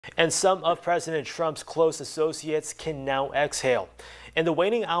And some of President Trump's close associates can now exhale. In the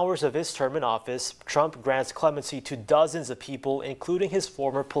waning hours of his term in office, Trump grants clemency to dozens of people, including his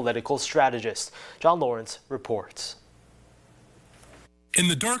former political strategist. John Lawrence reports. In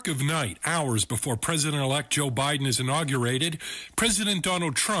the dark of night, hours before President-elect Joe Biden is inaugurated, President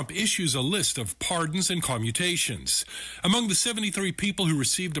Donald Trump issues a list of pardons and commutations. Among the 73 people who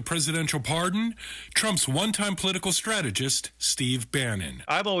received a presidential pardon, Trump's one-time political strategist, Steve Bannon.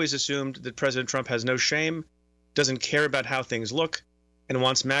 I've always assumed that President Trump has no shame, doesn't care about how things look, and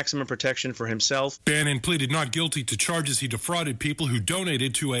wants maximum protection for himself. Bannon pleaded not guilty to charges he defrauded people who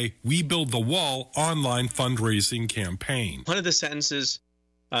donated to a We Build the Wall online fundraising campaign. One of the sentences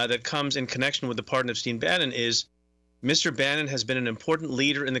that comes in connection with the pardon of Steve Bannon is, Mr. Bannon has been an important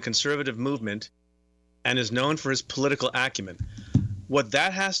leader in the conservative movement and is known for his political acumen. What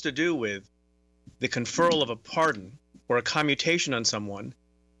that has to do with the conferral of a pardon or a commutation on someone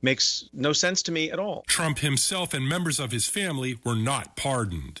makes no sense to me at all. Trump himself and members of his family were not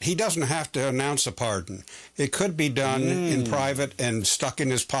pardoned. He doesn't have to announce a pardon. It could be done in private and stuck in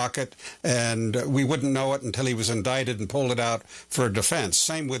his pocket, and we wouldn't know it until he was indicted and pulled it out for defense.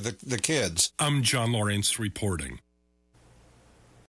 Same with the kids. I'm John Lawrence reporting.